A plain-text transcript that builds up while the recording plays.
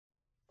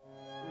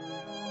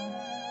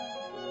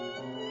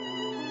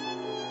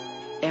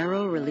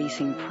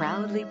Releasing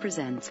proudly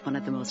presents one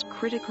of the most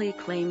critically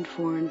acclaimed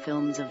foreign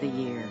films of the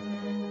year,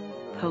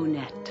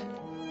 Ponette.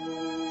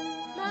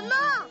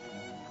 Maman!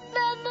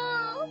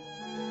 Maman!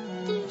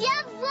 Tu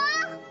viens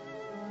voir?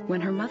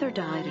 When her mother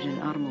died in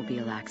an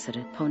automobile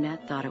accident,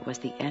 Ponette thought it was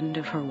the end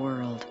of her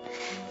world.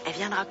 Elle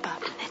viendra pas,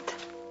 Ponette.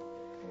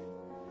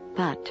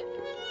 But,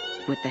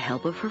 with the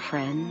help of her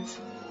friends,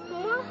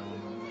 Moi,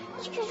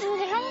 ce que je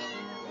voudrais,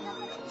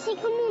 c'est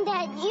commander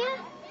à Dieu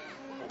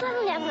par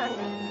la main.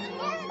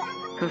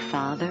 her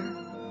father,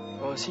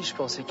 Moi aussi, je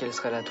pensais qu'elle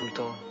serait là tout le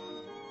temps.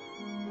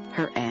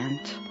 her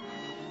aunt,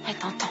 Elle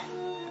t'entend,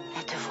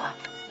 elle te voit,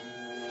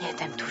 et elle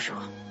t'aime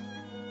toujours.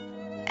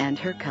 and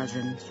her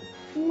cousins,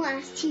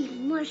 Moi,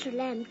 je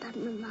l'aime, ta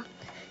maman.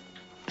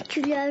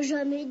 Tu lui as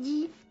jamais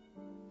dit?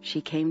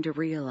 she came to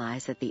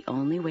realize that the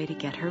only way to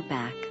get her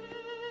back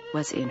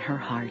was in her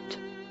heart.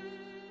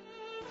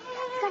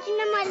 Quand une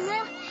maman elle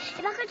meurt,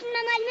 c'est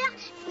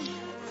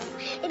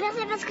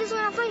parce que son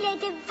enfant il a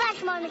été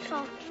vachement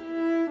méchant.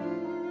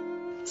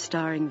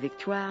 Starring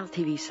Victoire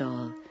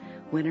Thivison,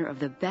 winner of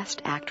the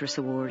Best Actress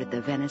Award at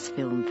the Venice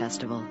Film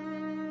Festival.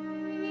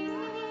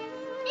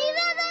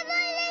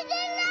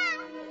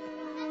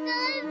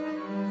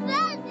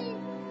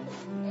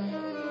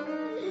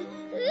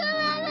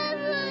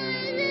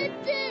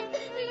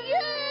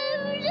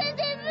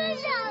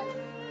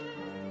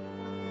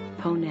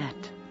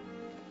 Ponette,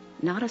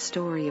 not a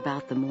story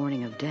about the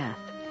mourning of death,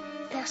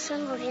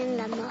 Personne ne revient de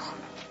la mort.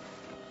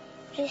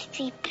 Je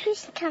suis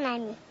plus qu'un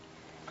ami.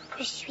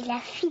 Je suis la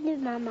fille de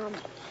ma maman.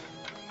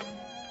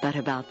 but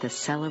about the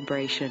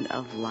celebration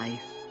of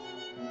life.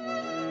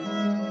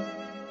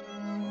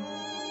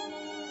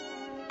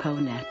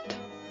 Ponette.